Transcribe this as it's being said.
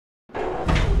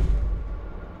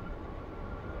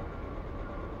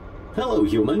Hello,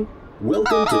 human.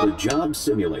 Welcome to the Job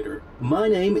Simulator. My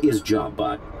name is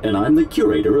JobBot, and I'm the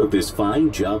curator of this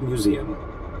fine job museum.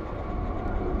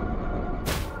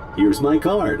 Here's my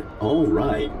card. All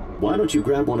right. Why don't you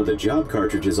grab one of the job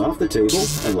cartridges off the table,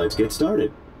 and let's get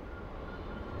started.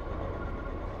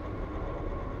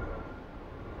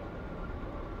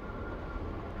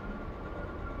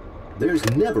 There's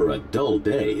never a dull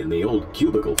day in the old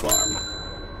cubicle farm.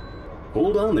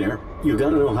 Hold on there. You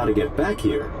gotta know how to get back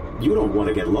here. You don't want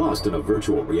to get lost in a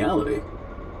virtual reality.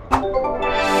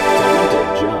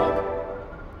 Talented job.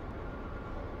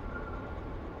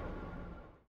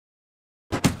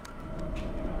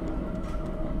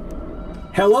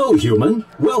 Hello, human.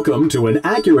 Welcome to an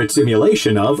accurate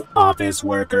simulation of office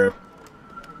worker.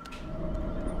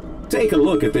 Take a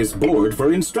look at this board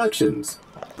for instructions.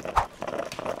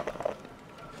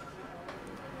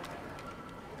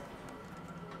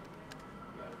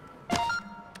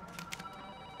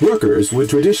 Workers would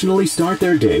traditionally start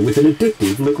their day with an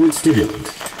addictive liquid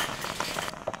stimulant.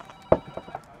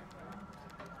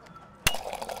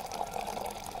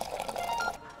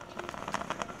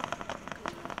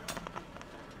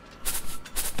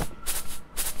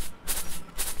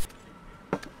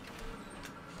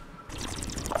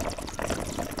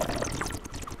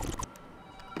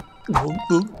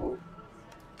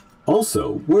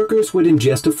 Also, workers would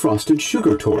ingest a frosted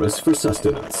sugar torus for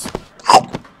sustenance.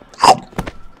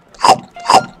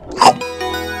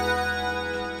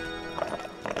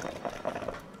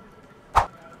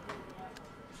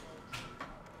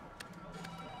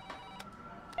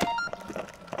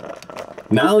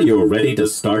 Now you're ready to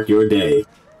start your day.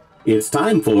 It's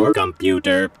time for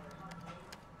computer.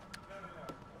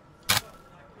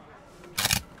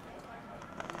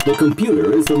 The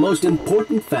computer is the most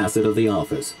important facet of the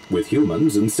office, with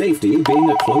humans and safety being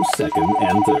a close second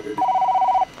and third.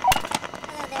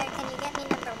 Hello there, can you get me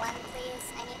number 1,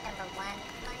 please? I need number 1.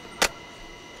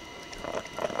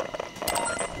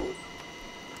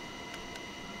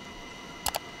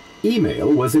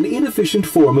 Email was an inefficient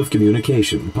form of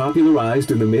communication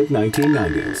popularized in the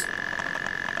mid-1990s.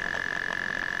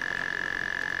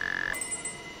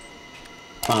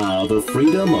 Ah, the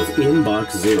freedom of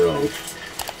Inbox Zero.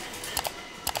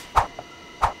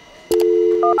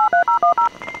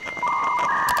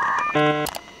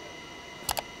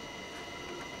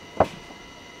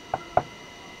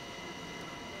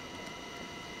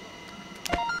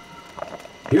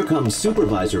 Here comes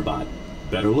Supervisor Bot.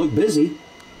 Better look busy.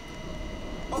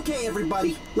 Okay,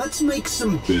 everybody, let's make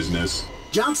some business.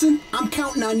 Johnson, I'm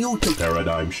counting on you to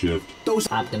Paradigm shift. those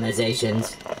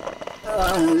Optimizations.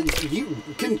 you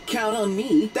can count on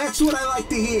me. That's what I like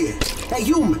to hear. Hey,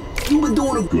 human, you've been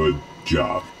doing a Good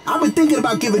job. I've been thinking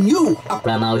about giving you a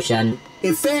Promotion.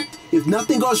 In fact, if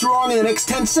nothing goes wrong in the next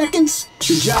 10 seconds,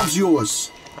 the job's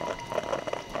yours.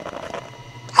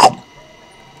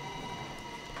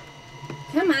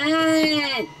 Come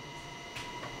on!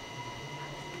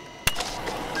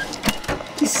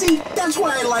 You see, that's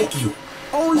why I like you.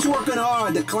 Always working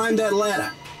hard to climb that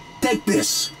ladder. Take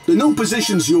this. The new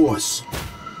position's yours.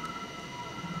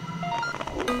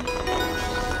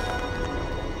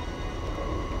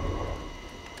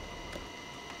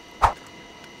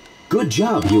 Good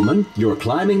job, human. You're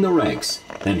climbing the ranks.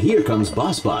 And here comes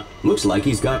BossBot. Looks like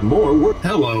he's got more work.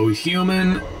 Hello,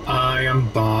 human. I am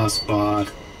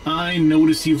BossBot. I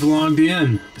noticed you've logged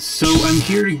in, so I'm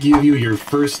here to give you your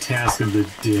first task of the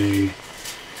day.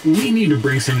 We need to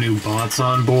bring some new bots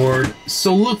on board,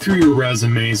 so look through your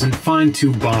resumes and find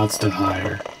 2 bots to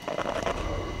hire.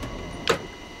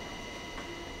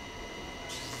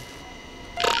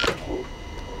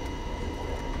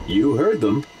 You heard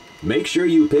them. Make sure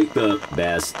you pick the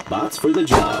best bots for the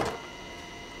job.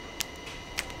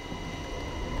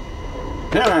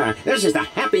 This is the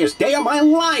happiest day of my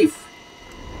life!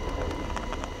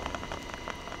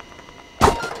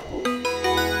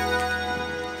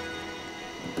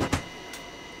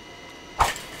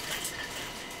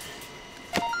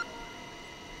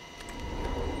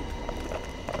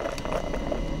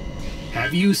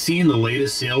 Have you seen the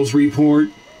latest sales report?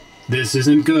 This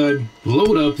isn't good.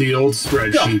 Load up the old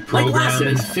spreadsheet program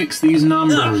and fix these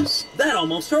numbers. That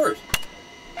almost hurt.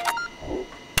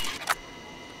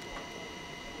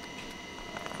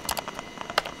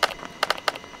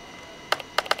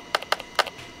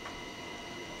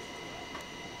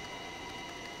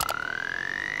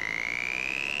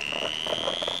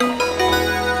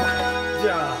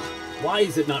 Why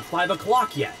is it not 5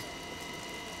 o'clock yet?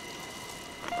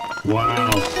 Wow,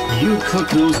 you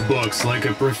cook those books like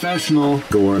a professional.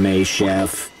 Gourmet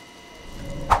chef.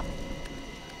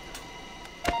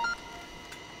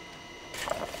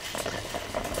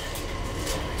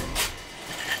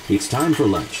 It's time for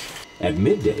lunch. At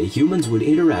midday, humans would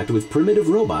interact with primitive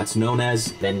robots known as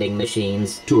Vending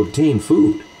machines. to obtain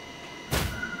food.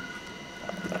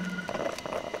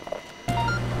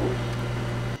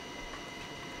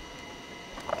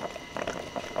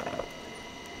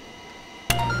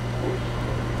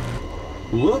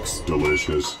 Looks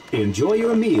Delicious. Enjoy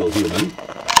your meal, human.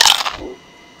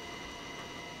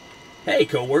 Hey,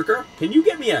 coworker, can you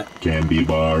get me a... Candy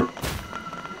bar.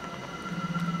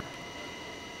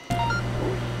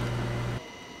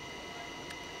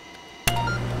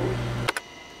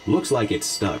 Looks like it's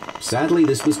stuck. Sadly,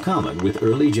 this was common with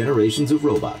early generations of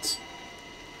robots.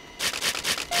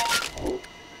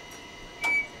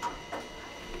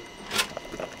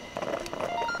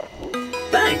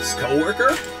 Thanks,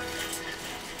 coworker.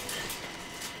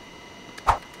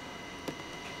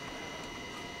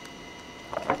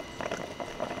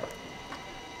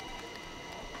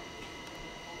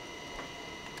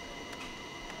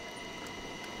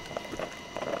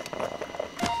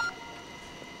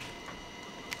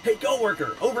 Hey,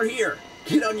 coworker, over here.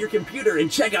 Get on your computer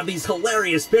and check out these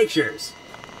hilarious pictures.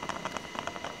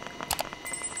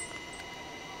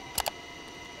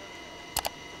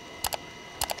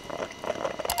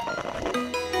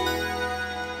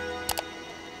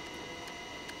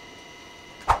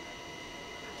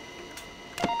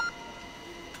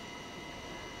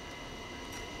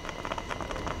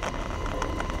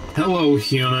 Hello,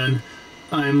 human.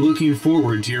 I'm looking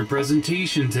forward to your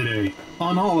presentation today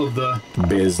on all of the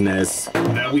Business.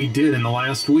 that we did in the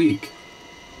last week.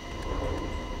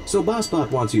 So BossBot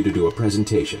wants you to do a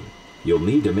presentation. You'll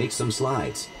need to make some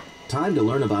slides. Time to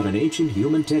learn about an ancient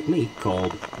human technique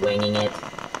called Winging it.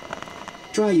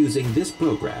 try using this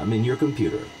program in your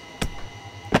computer.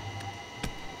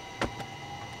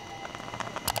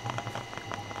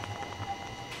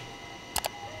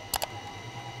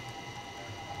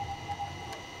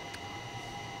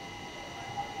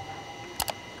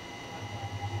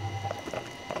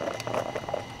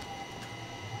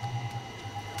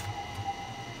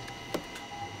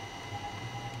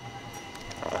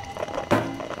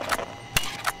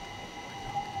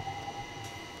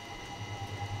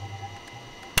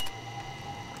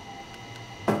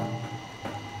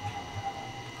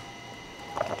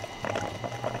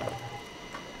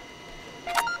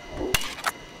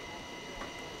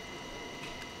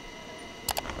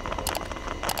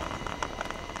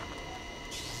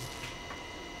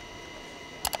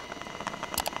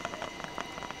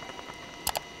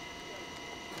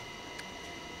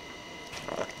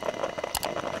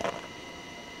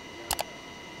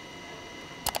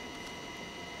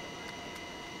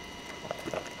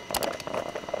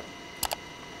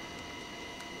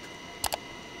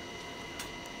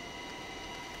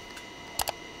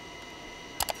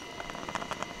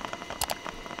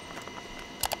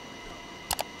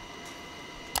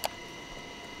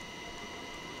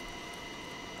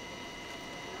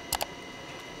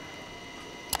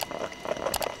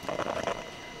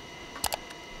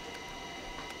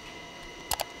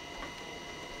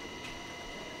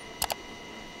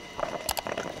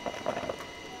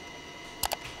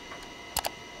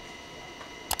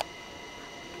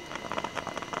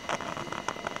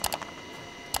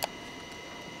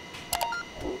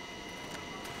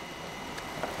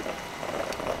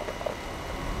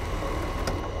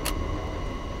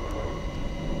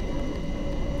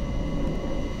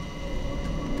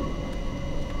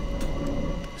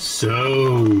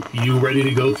 So, you ready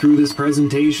to go through this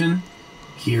presentation?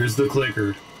 Here's the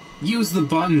clicker. Use the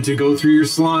button to go through your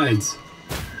slides.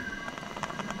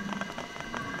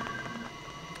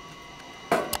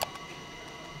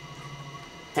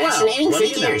 Fascinating what do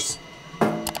you know? figures.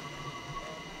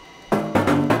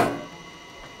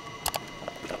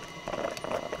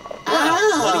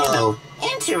 Oh,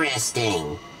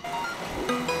 interesting.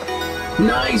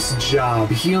 Nice job,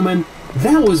 human.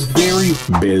 That was very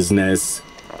Business.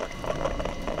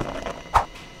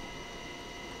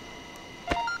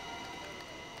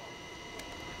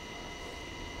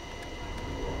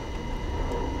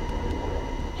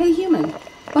 Hey, human.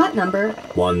 Bot number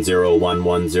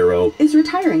 10110. is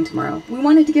retiring tomorrow. We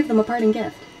wanted to give them a parting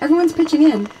gift. Everyone's pitching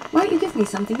in. Why don't you give me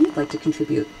something you'd like to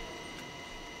contribute?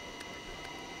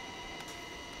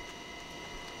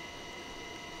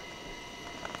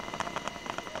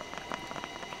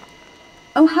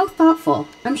 Oh, how thoughtful.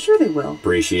 I'm sure they will.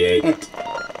 Appreciate It.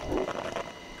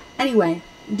 Anyway,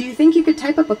 do you think you could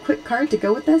type up a quick card to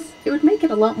go with this? It would make it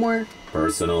a lot more...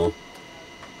 personal.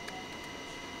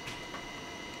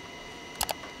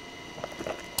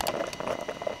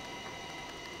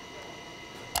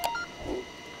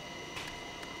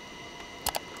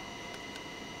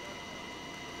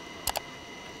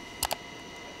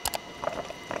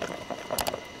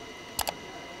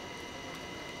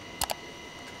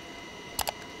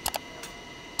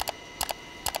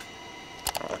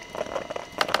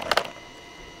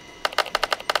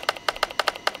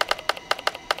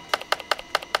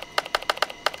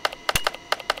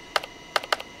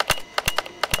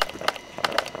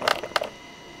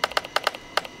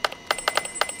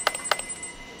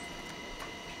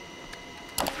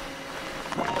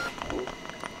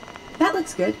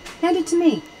 looks good. Hand it to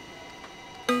me.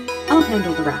 I'll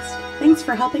handle the rest. Thanks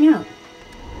for helping out.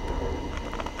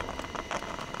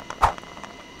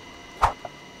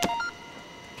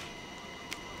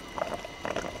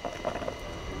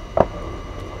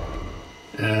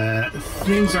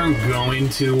 Things aren't going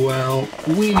too well.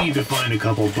 We need to find a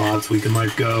couple bots we can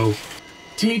let go.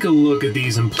 Take a look at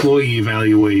these employee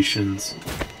evaluations.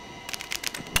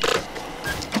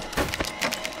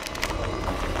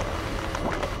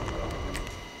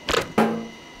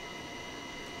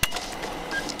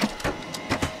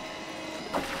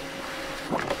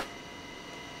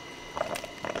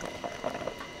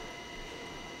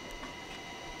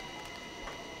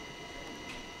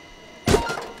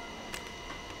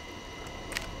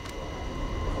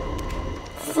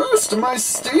 First my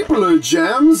stapler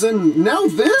jams, and now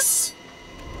this?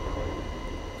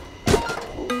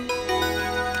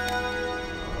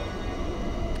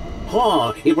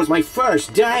 Oh, it was my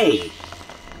first day.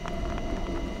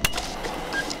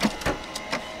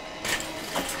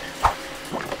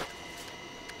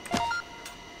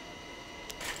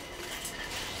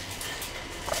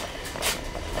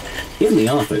 In the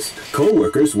office,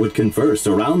 co-workers would converse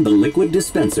around the liquid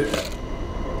dispenser.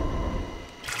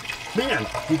 Man,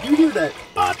 did you hear that?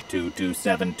 Bot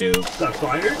 2272 Got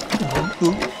fired?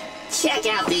 Check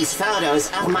out these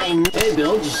photos of my... Hey,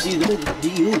 Bill, did you see them? Do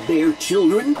you bear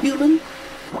children, human?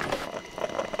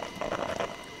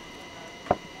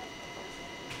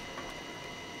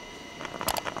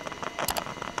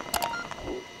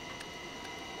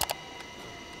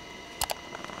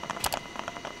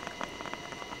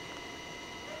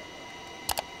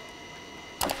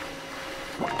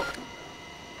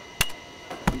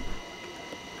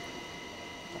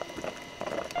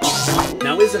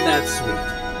 Now isn't that sweet?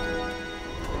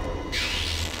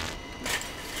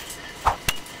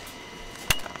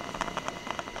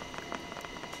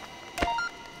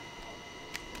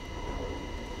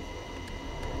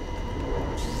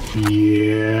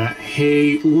 Yeah,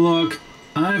 hey, look,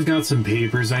 I've got some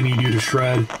papers I need you to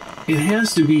shred. It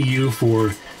has to be you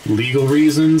for legal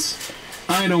reasons.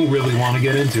 I don't really want to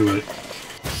get into it.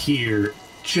 Here,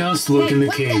 just look in the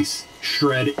case.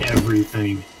 Shred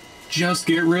everything. Just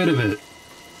get rid of it.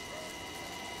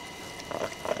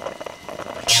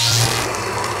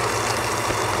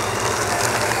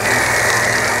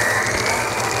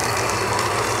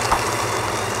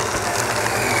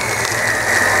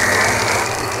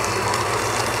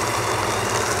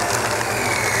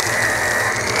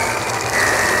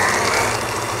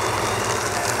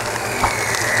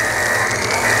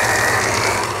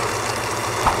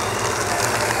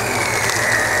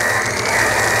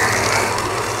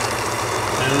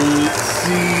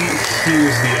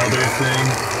 Here's the other thing.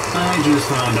 I just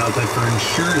found out that for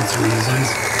insurance reasons,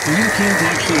 you can't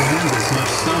actually have this much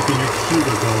stuff in your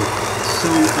cubicle.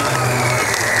 So,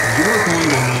 you're going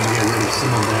to need to get rid of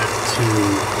some of that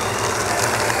too.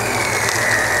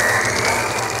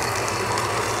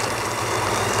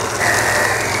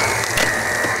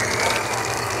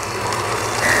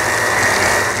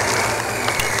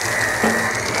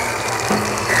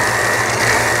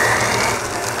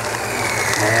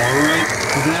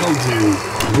 That'll do.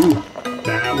 Ooh,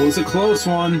 that was a close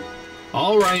one.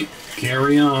 All right,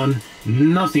 carry on.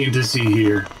 Nothing to see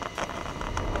here.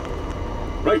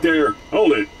 Right there.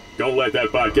 Hold it. Don't let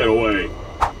that bot get away.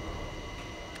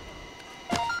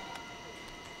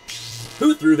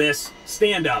 Who threw this?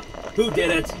 Stand up. Who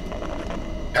did it?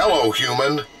 Hello,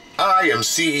 human. I am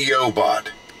CEO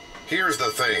Bot. Here's the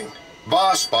thing.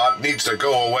 Boss Bot needs to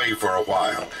go away for a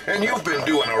while, and you've been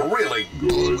doing a really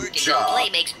good job.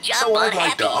 So I'd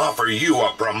like to offer you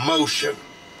a promotion.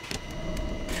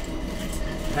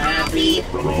 Happy.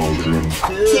 Promotion.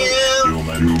 Two.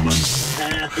 Human.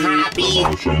 Happy.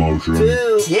 Promotion.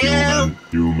 Two.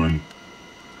 Human.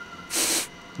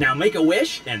 Now make a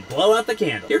wish and blow out the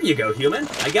candle. Here you go, human.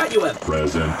 I got you a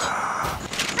Present.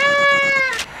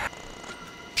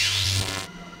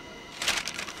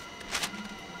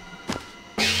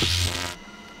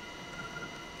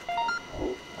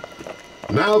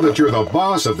 Now that you're the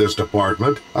boss of this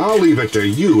department, I'll leave it to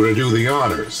you to do the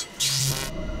honors.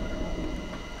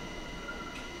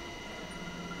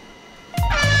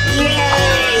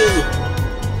 Yay!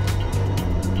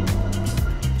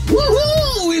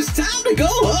 Woohoo! It's time to go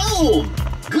home!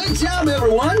 Good job,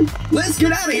 everyone! Let's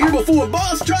get out of here before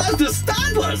boss tries to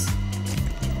stop us!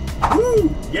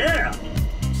 Woo! Yeah!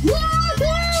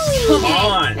 Woohoo! Come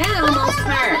on! That almost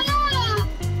hurt.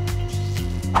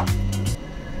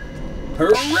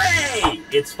 Hooray!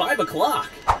 It's 5 o'clock.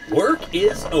 Work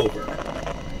is over.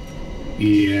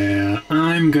 Yeah,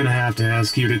 I'm gonna have to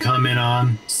ask you to come in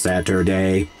on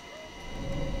Saturday.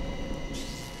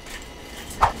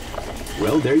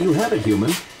 Well, there you have it,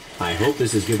 human. I hope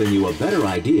this has given you a better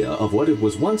idea of what it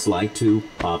was once like to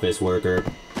office worker.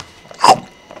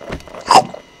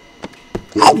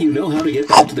 Well, you know how to get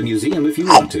back to the museum if you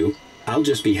want to. I'll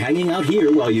just be hanging out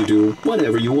here while you do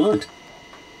whatever you want.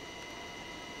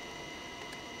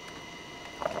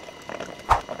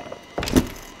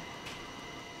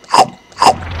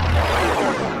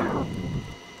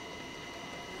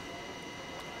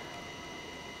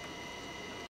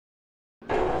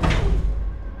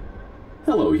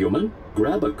 Hello, human.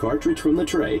 Grab a cartridge from the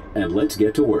tray and let's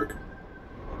get to work.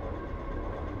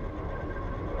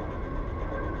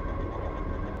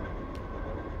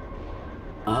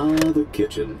 Ah, the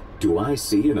kitchen. Do I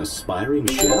see an aspiring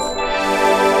chef?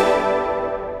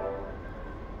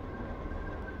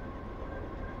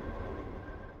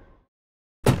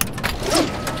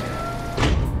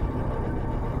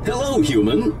 Hello,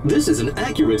 human. This is an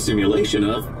accurate simulation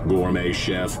of Gourmet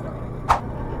Chef.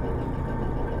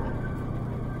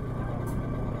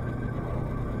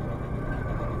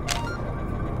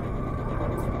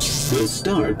 We'll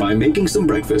start by making some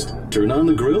breakfast. Turn on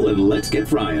the grill and let's get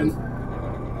frying.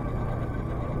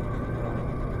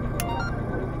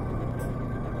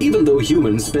 Even though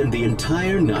humans spend the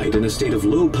entire night in a state of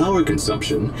low power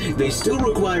consumption, they still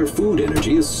require food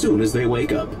energy as soon as they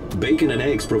wake up. Bacon and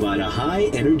eggs provide a high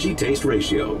energy taste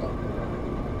ratio.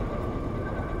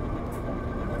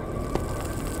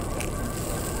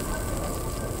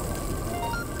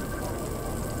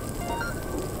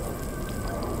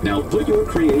 Now put your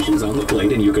creations on the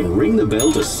plate and you can ring the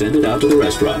bell to send it out to the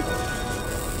restaurant.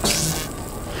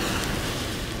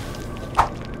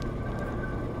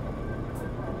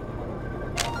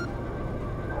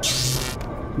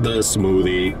 The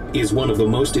smoothie is one of the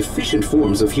most efficient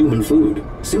forms of human food.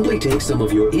 Simply take some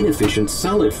of your inefficient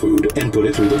solid food and put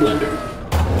it through the blender.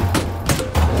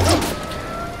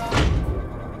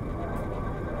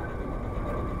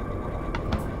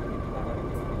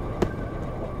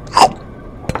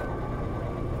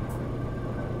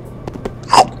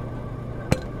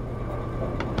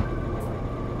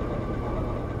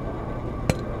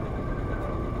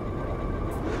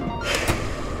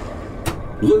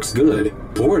 Looks good.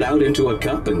 Pour it out into a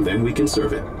cup and then we can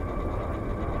serve it.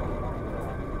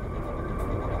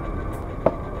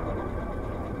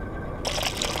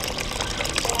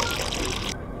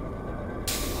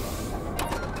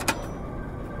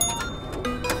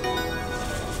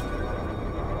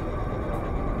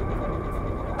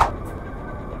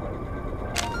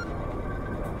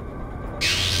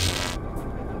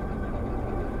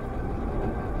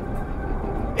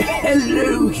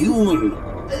 Hello, human.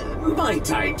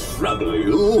 Might I trouble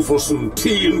you for some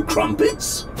tea and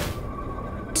crumpets?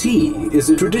 Tea is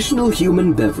a traditional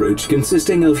human beverage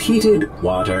consisting of heated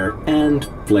water and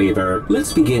flavor.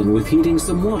 Let's begin with heating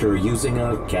some water using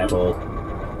a kettle.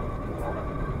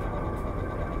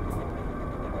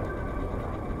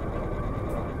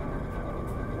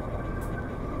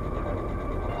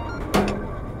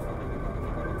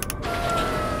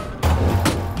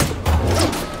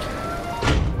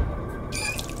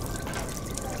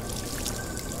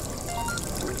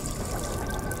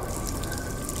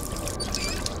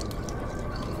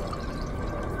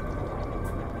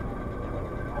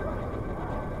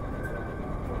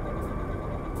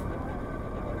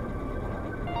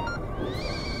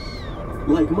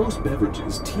 Like most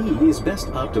beverages, tea is best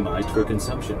optimized for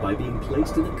consumption by being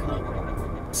placed in a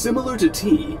cup. Similar to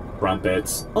tea,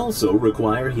 crumpets also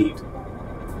require heat.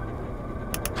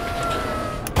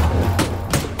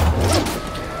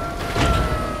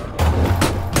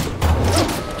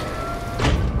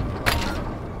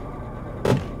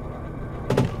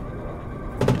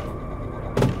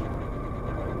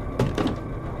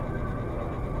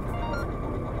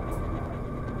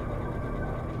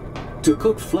 To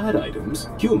cook flat items,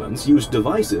 humans use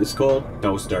devices called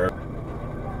toaster.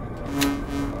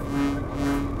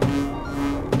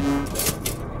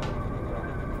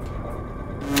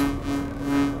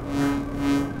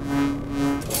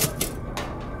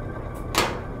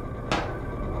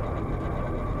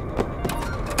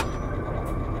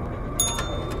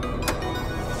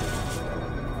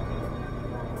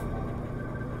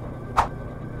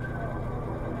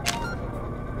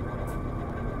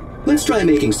 Let's try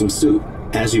making some soup.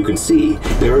 As you can see,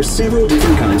 there are several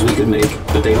different kinds we could make,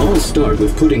 but they all start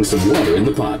with putting some water in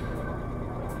the pot.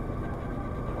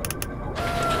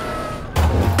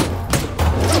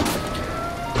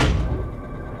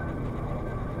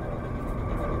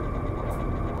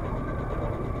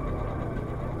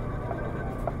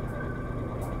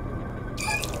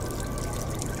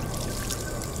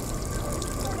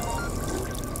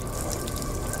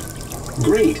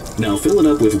 Great. Now fill it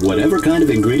up with whatever kind of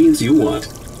ingredients you want.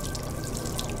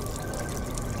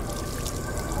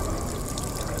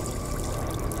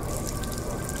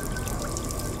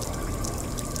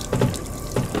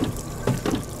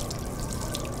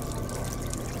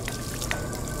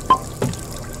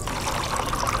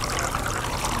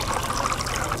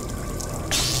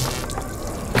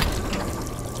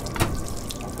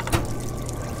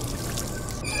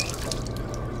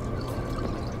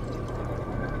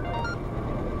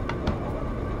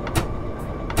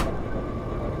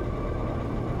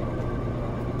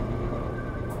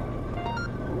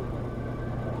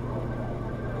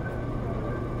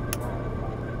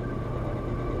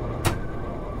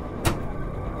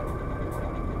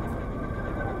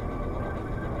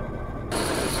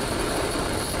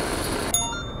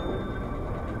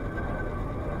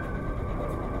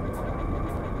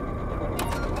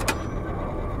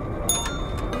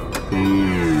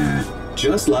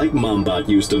 Just like Mombot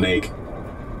used to make.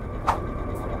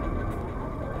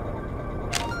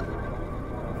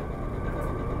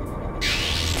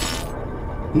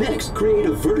 Next, create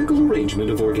a vertical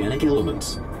arrangement of organic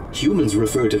elements. Humans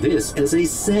refer to this as a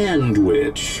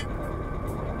sandwich.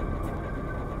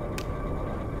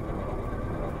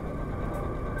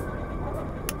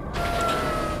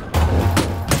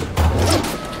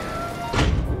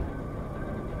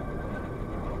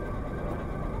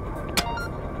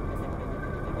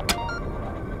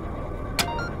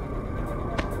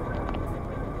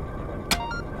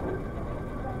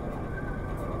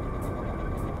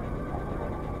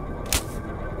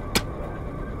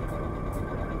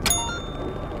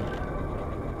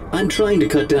 I'm trying to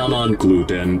cut down on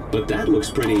gluten, but that looks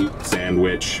pretty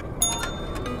sandwich.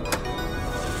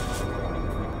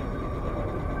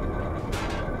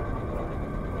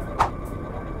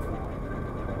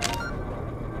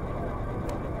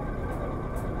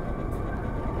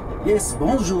 Yes,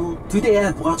 bonjour. Today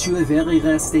I brought you a very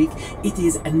rare steak. It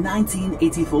is a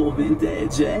 1984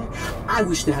 vintage. I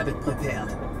wish to have it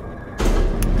prepared.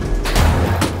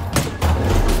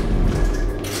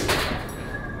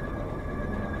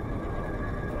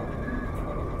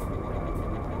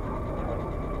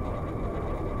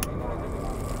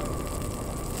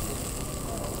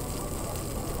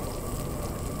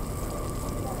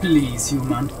 Please,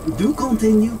 human, do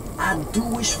continue. I do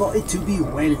wish for it to be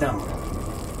well done.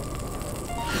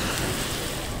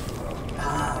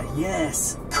 Ah,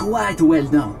 yes, quite well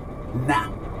done.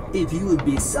 Now, if you would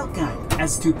be so kind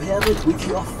as to pair it with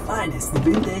your finest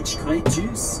vintage grape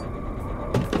juice.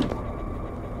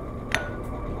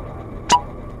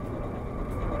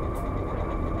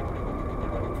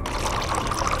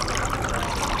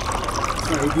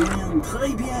 Très bien,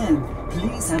 très bien.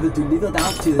 Please have it delivered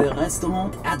out to the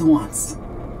restaurant at once.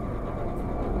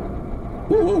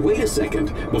 Whoa, wait a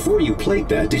second. Before you plate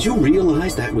that, did you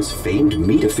realize that was famed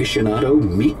meat aficionado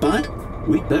Meatbot?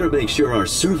 We'd better make sure our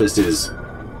service is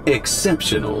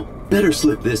exceptional. Better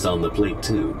slip this on the plate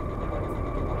too.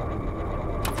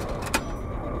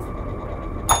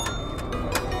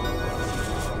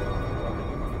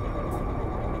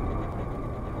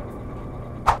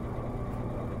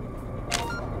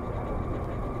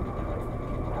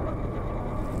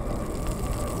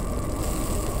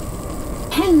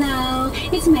 Hello,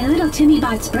 it's my little Timmy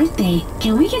Bot's birthday.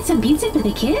 Can we get some pizza for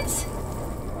the kids?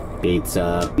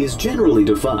 Pizza is generally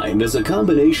defined as a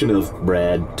combination of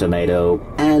bread, tomato,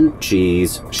 and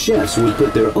cheese. Chefs would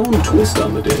put their own twist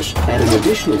on the dish, adding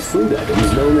additional food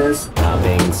items known as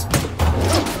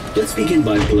toppings. Let's begin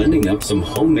by blending up some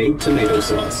homemade tomato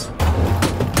sauce.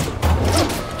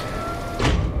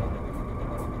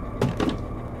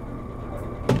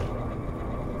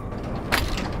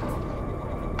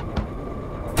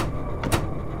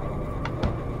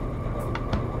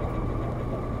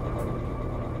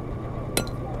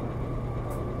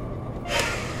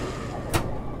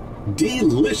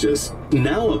 Delicious!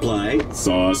 Now apply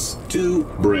sauce to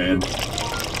bread.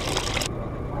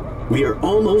 We are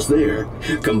almost there.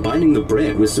 Combining the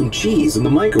bread with some cheese in the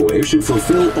microwave should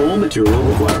fulfill all material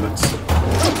requirements.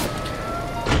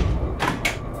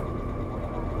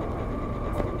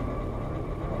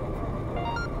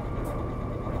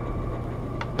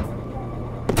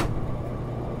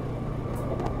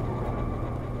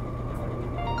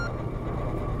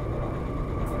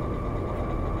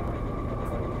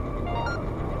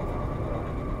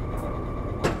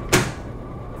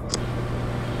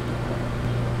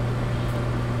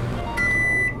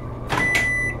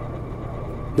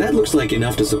 That looks like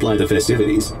enough to supply the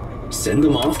festivities. Send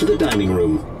them off to the dining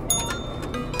room.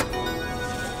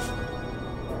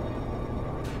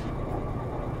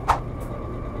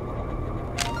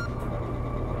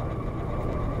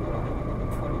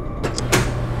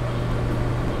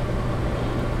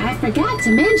 forgot to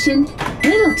mention,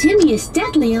 little Timmy is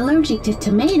deathly allergic to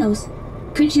tomatoes.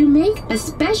 Could you make a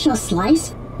special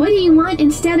slice? What do you want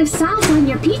instead of sauce on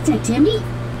your pizza, Timmy?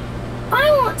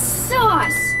 I want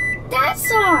sauce! That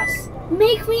sauce!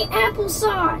 Make me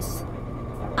applesauce!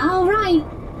 All right.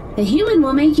 The human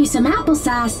will make you some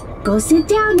applesauce. Go sit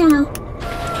down now.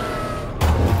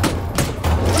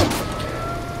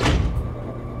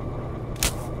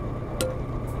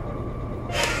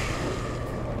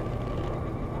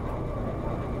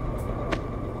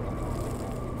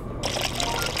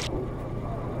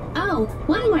 Oh,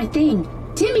 one more thing.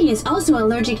 Timmy is also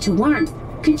allergic to warmth.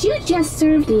 Could you just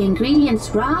serve the ingredients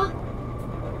raw?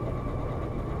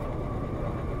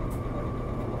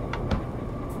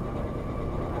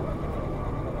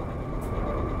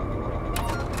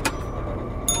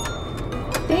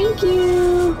 Thank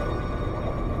you.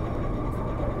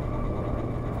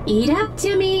 Eat up,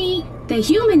 Timmy. The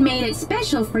human made it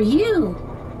special for you.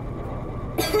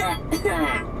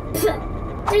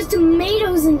 There's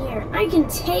tomatoes in here. I can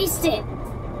taste it.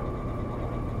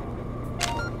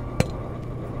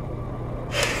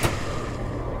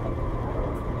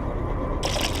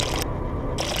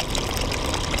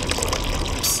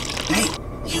 Hey,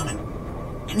 human.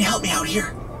 Can you help me out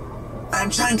here? I'm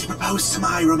trying to propose to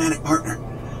my romantic partner.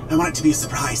 I want it to be a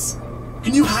surprise.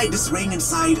 Can you hide this ring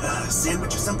inside a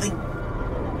sandwich or something?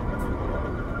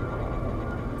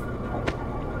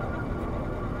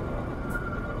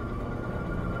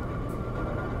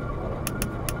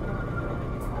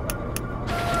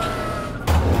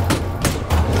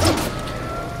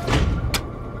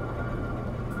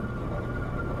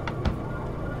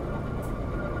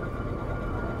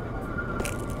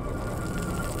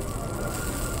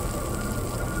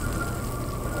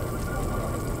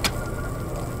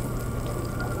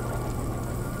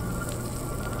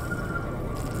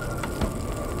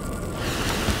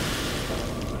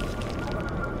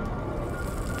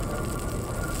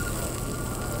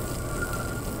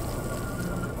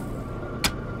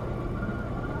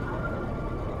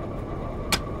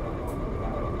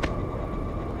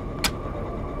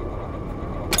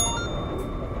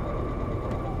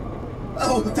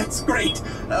 Oh, that's great.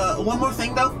 One more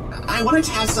thing, though. I wanted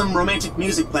to have some romantic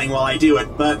music playing while I do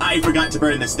it, but I forgot to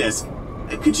burn this disc.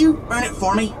 Could you burn it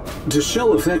for me? To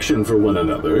show affection for one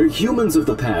another, humans of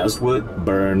the past would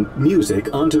burn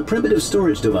music onto primitive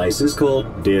storage devices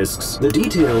called discs. The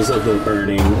details of the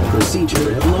burning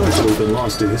procedure have largely been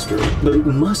lost to history, but it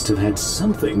must have had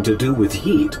something to do with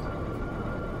heat.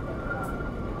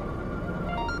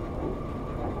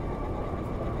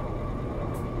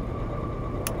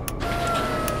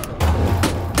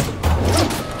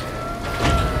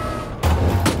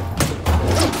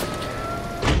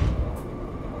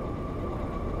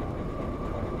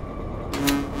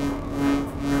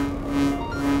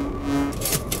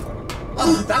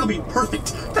 That'll be perfect.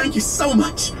 Thank you so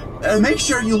much. Make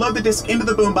sure you load the disc into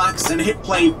the boombox and hit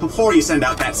play before you send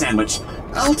out that sandwich.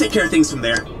 I'll take care of things from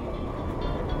there.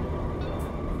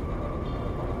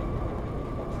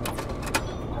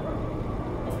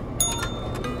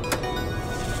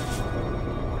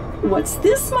 What's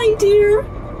this, my dear?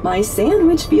 My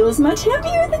sandwich feels much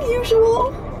heavier than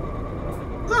usual.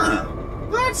 Huh.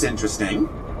 That's interesting.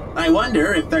 I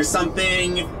wonder if there's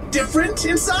something different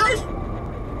inside?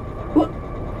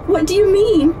 What do you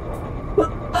mean?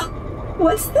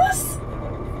 What's this?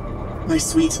 My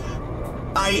sweet,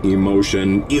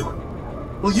 Emotion.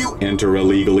 Will you enter a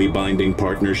legally binding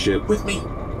partnership with me?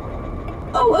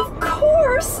 Oh, of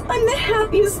course! I'm the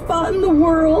happiest bot in the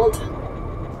world.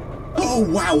 Oh,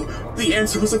 wow! The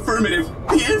answer was affirmative!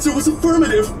 The answer was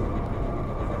affirmative!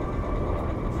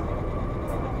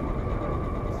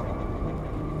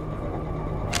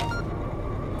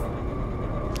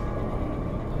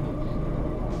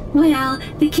 Well,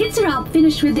 the kids are all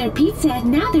finished with their pizza and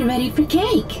now they're ready for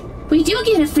cake. We do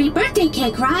get a free birthday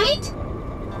cake, right?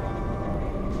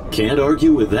 Can't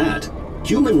argue with that.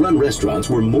 Human-run restaurants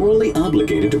were morally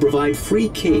obligated to provide free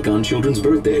cake on children's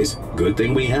birthdays. Good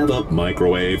thing we have a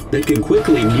microwave that can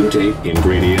quickly mutate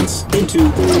ingredients into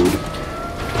food.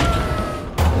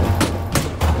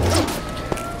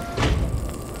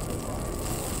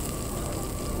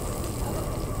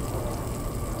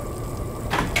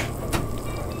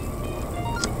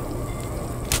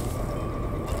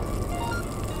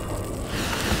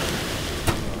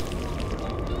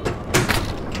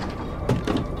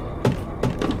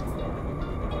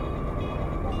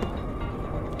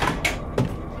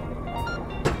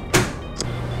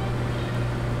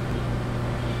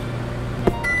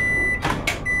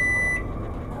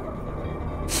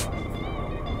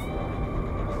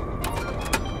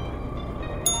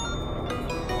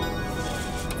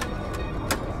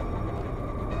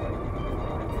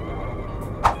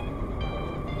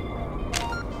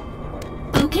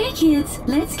 kids,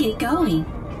 let's get going.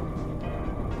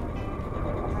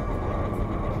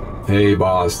 Hey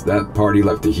boss, that party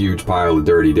left a huge pile of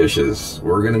dirty dishes.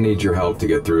 We're gonna need your help to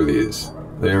get through these.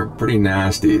 They're pretty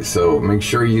nasty, so make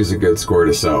sure you use a good squirt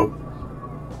of soap.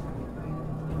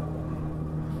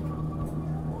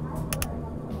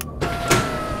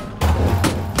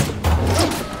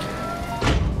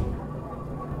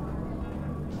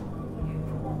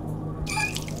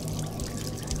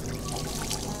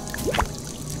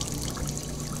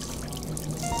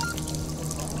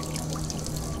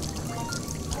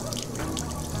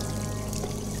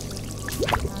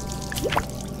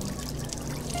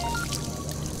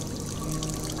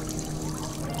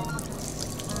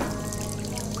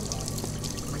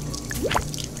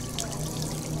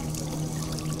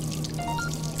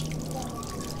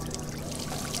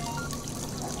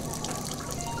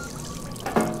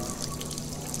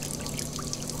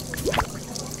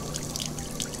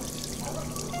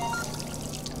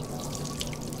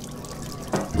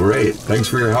 Great, thanks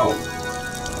for your help.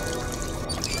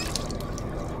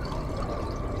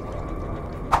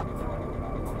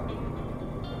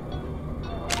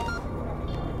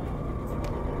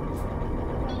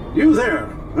 You there!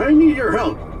 I need your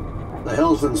help. The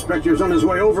health inspector's on his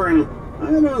way over and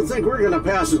I don't think we're gonna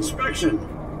pass inspection.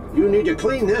 You need to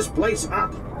clean this place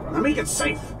up. Now make it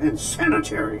safe and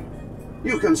sanitary.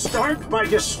 You can start by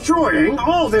destroying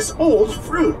all this old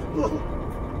fruit. Ugh.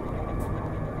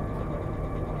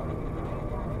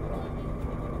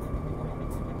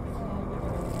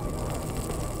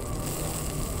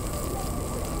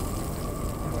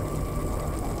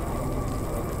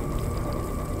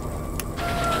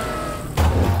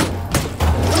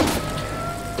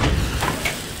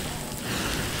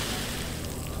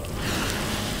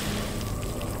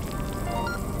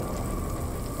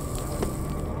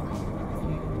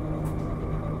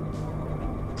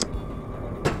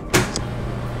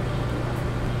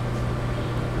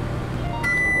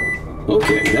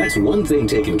 Okay, that's one thing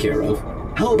taken care of.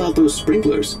 How about those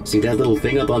sprinklers? See that little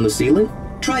thing up on the ceiling?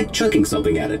 Try chucking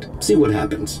something at it. See what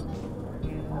happens.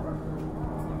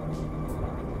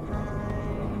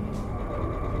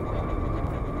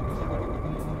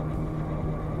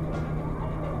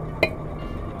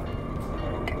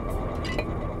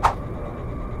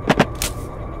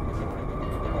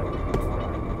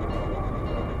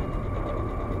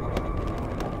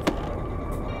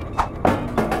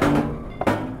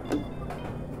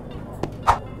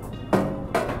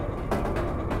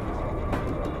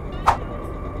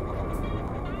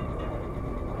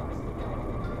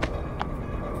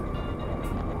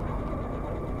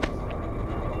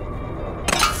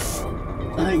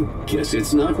 I guess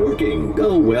it's not working.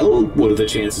 Oh well, what are the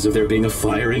chances of there being a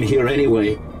fire in here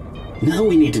anyway? Now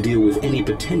we need to deal with any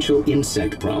potential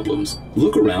insect problems.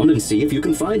 Look around and see if you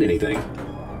can find anything.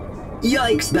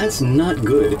 Yikes, that's not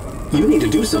good. You need to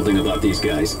do something about these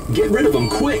guys. Get rid of them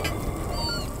quick!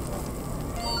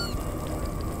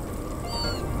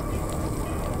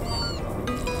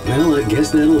 Well, I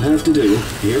guess that'll have to do.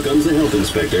 Here comes the health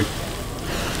inspector.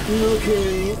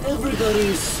 Okay,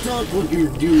 everybody stop what you're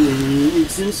doing.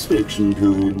 It's inspection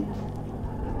time.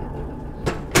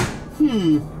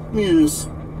 Yes.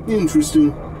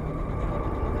 Interesting.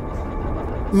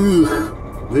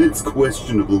 Ugh, that's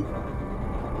questionable.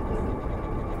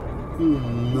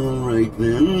 Alright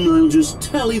then, I'll just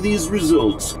tally these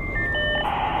results.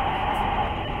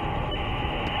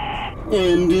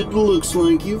 And it looks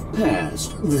like you've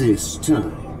passed this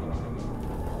time.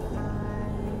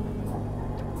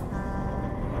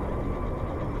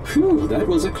 Phew, that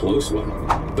was a close one.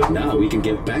 But now we can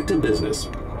get back to business.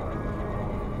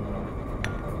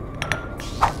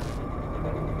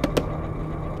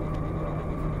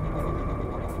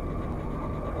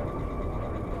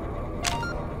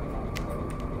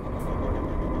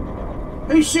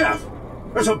 Hey, Chef!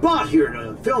 There's a bot here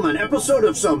to film an episode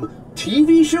of some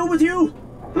TV show with you?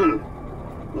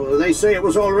 Well, they say it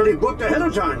was already booked ahead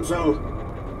of time, so...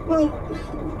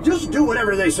 Well, just do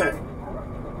whatever they say.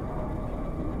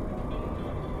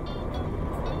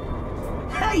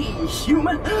 Hey,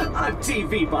 human! I'm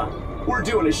TV Bot. We're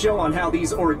doing a show on how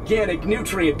these organic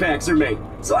nutrient packs are made,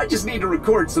 so I just need to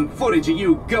record some footage of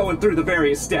you going through the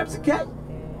various steps, okay?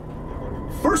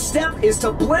 First step is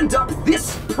to blend up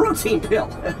this protein pill.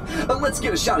 Let's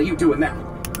get a shot of you doing that.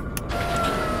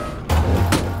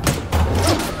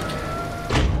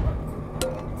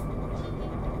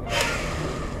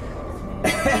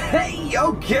 Hey,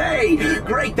 okay!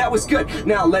 Great, that was good.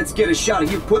 Now let's get a shot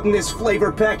of you putting this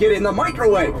flavor packet in the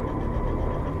microwave.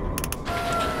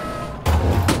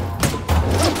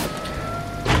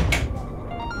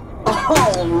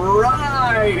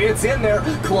 Alright, it's in there.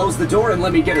 Close the door and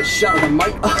let me get a shot of the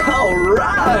mic.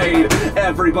 Alright,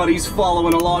 everybody's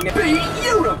following along.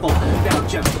 Beautiful. Now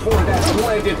just pour that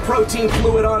blended protein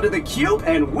fluid onto the cube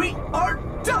and we are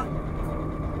done.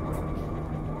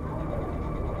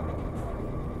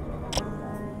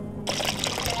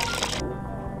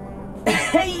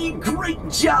 Hey, great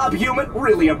job, human.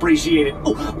 Really appreciate it.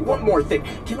 Oh, one more thing.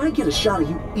 Can I get a shot of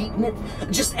you eating it?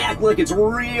 Just act like it's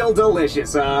real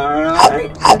delicious,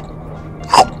 alright?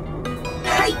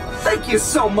 Hey, thank you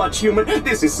so much, human.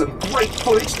 This is some great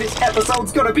footage. This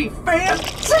episode's gonna be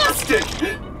fantastic.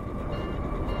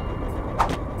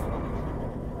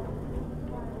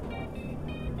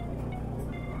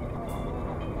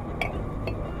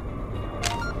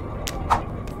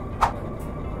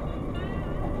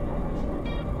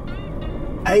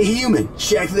 Hey human,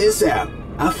 check this out.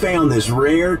 I found this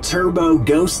rare Turbo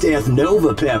Ghost Death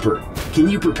Nova pepper. Can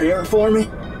you prepare it for me?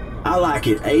 I like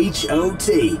it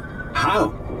H-O-T.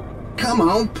 How? Come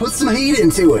on, put some heat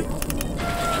into it.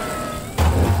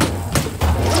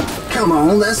 Come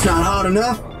on, that's not hot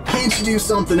enough. Can't you do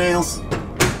something else?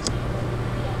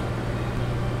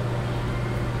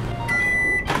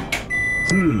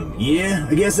 Yeah,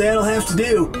 I guess that'll have to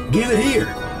do. Give it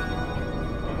here.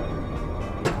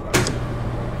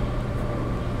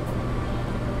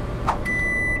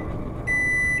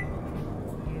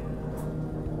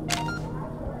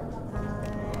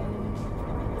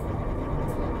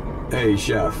 Hey,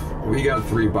 Chef, we got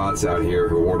 3 bots out here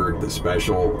who ordered the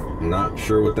special. Not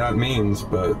sure what that means,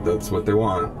 but that's what they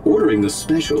want. Ordering the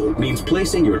special means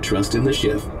placing your trust in the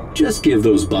chef. Just give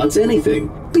those bots anything.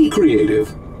 Be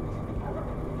creative.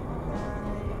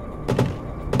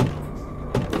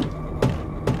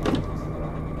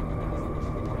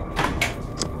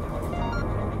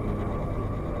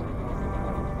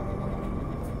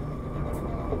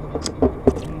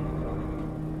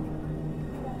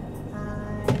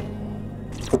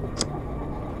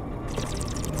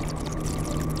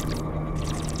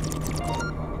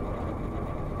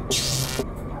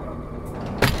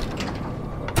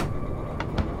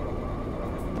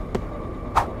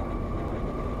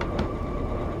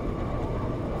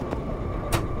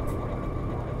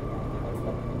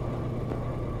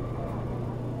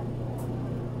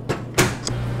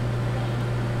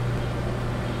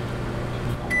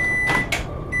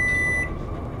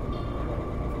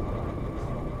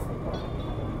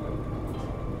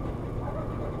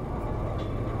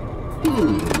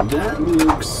 That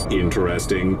looks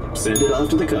interesting. Send it off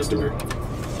to the customer.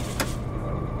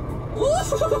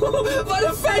 Ooh, what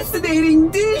a fascinating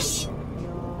dish!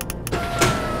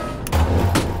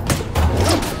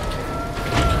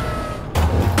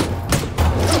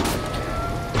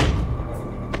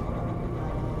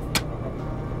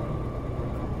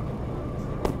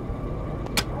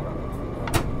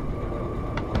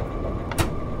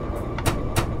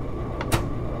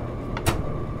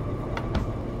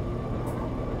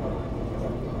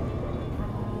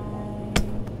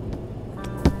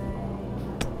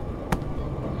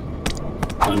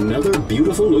 Another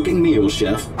beautiful looking meal,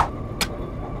 chef.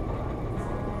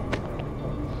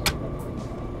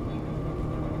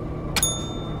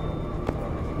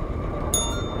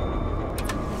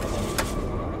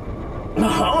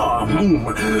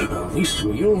 This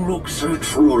meal looks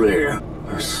truly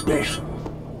special.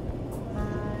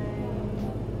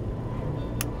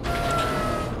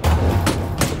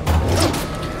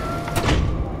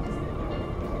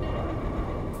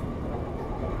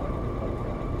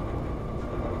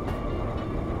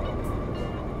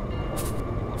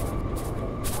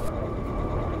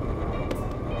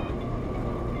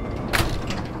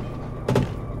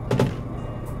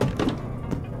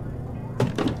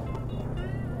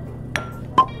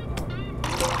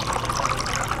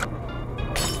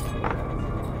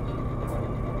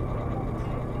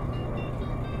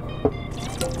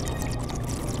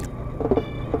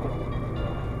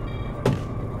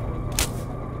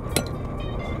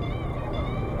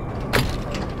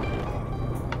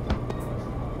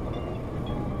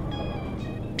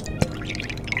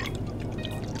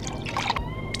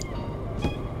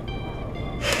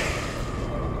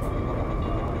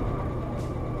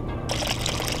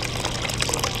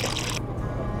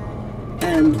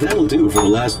 And that'll do for the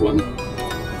last one.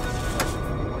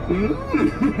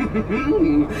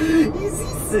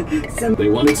 They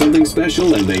wanted something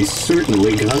special, and they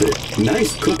certainly got it.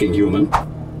 Nice cooking, human.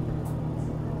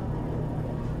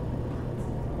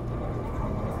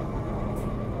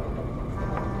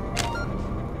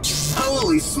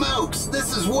 Holy smokes,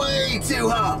 this is way too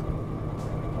hot!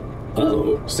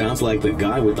 Oh, sounds like the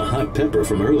guy with the hot pepper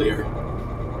from earlier.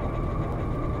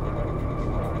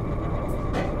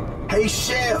 Hey,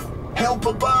 chef, help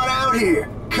a bot out here.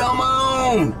 Come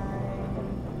on.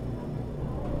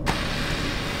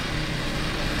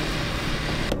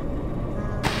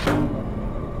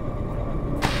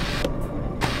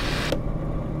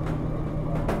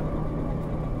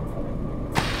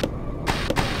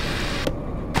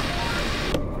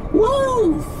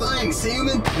 Woo! Thanks,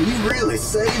 human. You really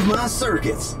saved my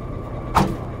circuits.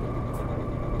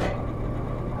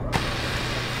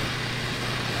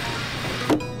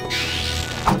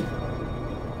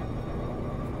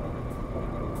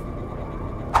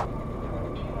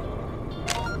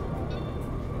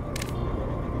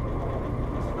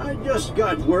 I just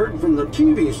got word from the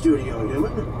TV studio,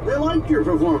 human. They liked your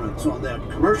performance on that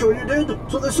commercial you did,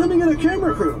 so they're sending in a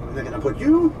camera crew. They're gonna put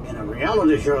you in a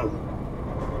reality show.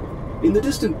 In the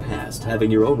distant past, having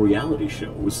your own reality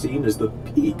show was seen as the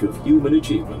peak of human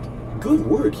achievement. Good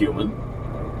work, human.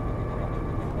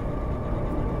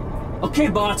 Okay,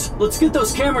 bots, let's get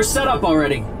those cameras set up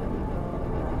already.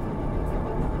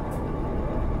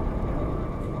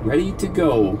 Ready to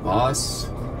go, boss.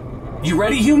 You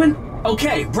ready, human?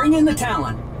 Okay, bring in the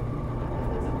talent.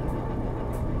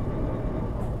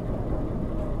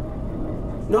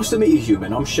 Nice to meet you,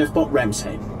 human. I'm Chef Bot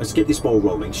Ramshead. Let's get this ball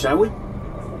rolling, shall we?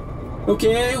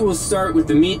 Okay, we'll start with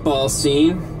the meatball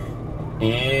scene.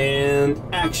 And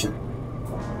action.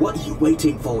 What are you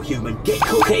waiting for, human? Get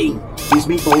cooking! These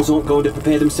meatballs aren't going to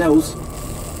prepare themselves.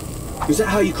 Is that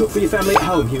how you cook for your family at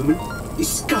home, human?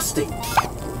 Disgusting.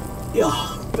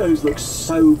 Ugh, those look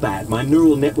so bad. My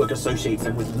neural network associates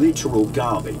them with literal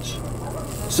garbage.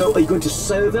 So are you going to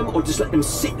serve them or just let them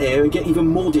sit there and get even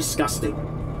more disgusting?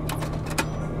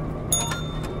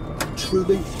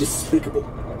 Truly despicable.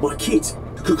 My kids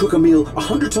could cook a meal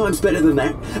 100 times better than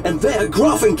that, and they're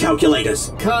graphing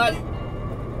calculators. Cut.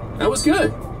 That was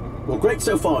good. Well, great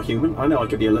so far, human. I know I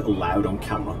could be a little loud on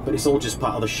camera, but it's all just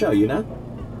part of the show, you know?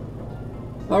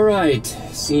 Alright,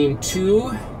 scene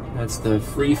 2. That's the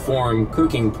freeform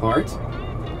cooking part.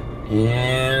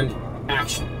 And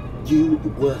action. You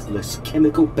worthless,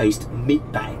 chemical-based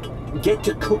meatbag. Get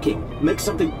to cooking. Make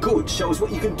something good. Show us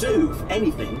what you can do, if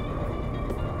anything.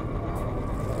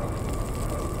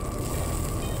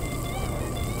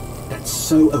 That's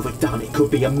so overdone, it could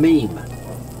be a meme.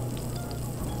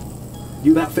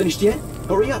 You about finished yet?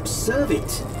 Hurry up, serve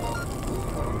it.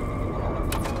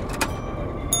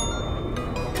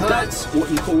 Cut. That's what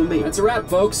you call a meme. That's a wrap,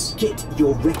 folks. Get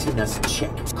your retinas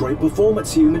checked. Great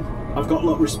performance, human. I've got a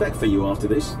lot of respect for you after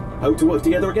this. Hope to work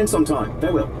together again sometime.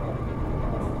 Farewell.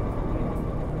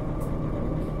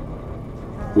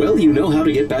 Well, you know how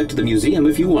to get back to the museum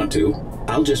if you want to.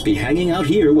 I'll just be hanging out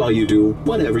here while you do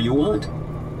whatever you want.